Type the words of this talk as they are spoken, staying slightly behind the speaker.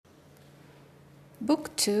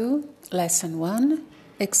Book 2, Lesson 1,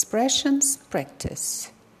 Expressions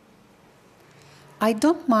Practice. I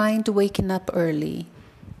don't mind waking up early.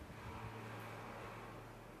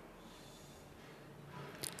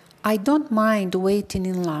 I don't mind waiting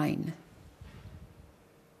in line.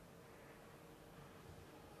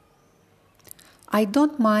 I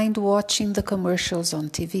don't mind watching the commercials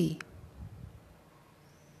on TV.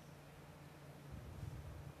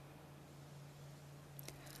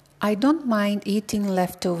 I don't mind eating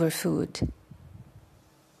leftover food.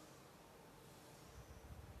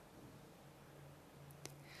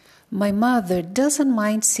 My mother doesn't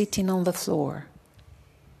mind sitting on the floor.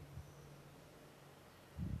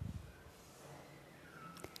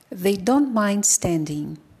 They don't mind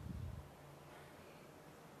standing.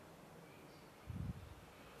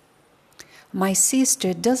 My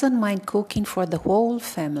sister doesn't mind cooking for the whole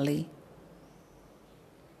family.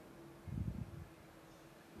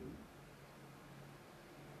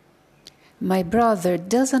 My brother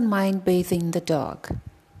doesn't mind bathing the dog.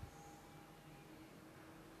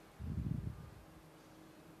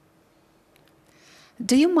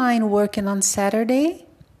 Do you mind working on Saturday?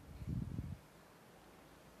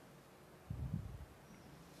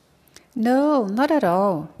 No, not at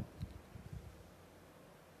all.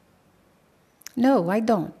 No, I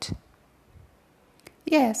don't.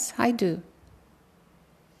 Yes, I do.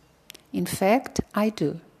 In fact, I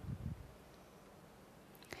do.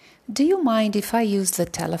 Do you mind if I use the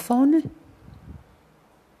telephone?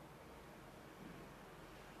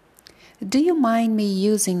 Do you mind me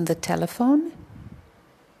using the telephone?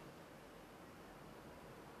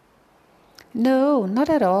 No, not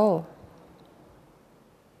at all.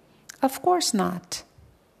 Of course not.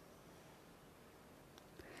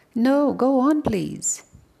 No, go on, please.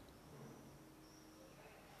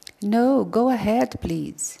 No, go ahead,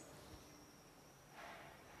 please.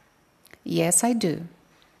 Yes, I do.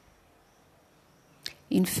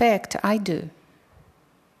 In fact, I do.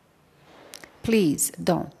 Please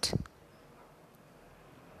don't.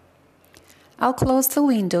 I'll close the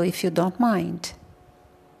window if you don't mind.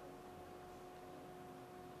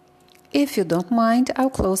 If you don't mind, I'll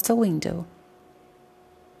close the window.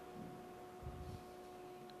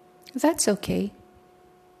 That's okay.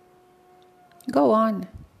 Go on.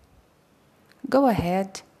 Go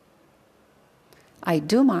ahead. I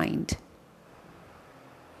do mind.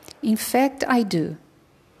 In fact, I do.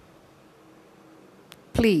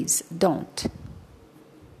 Please don't.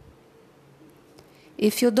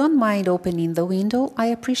 If you don't mind opening the window, I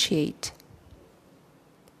appreciate.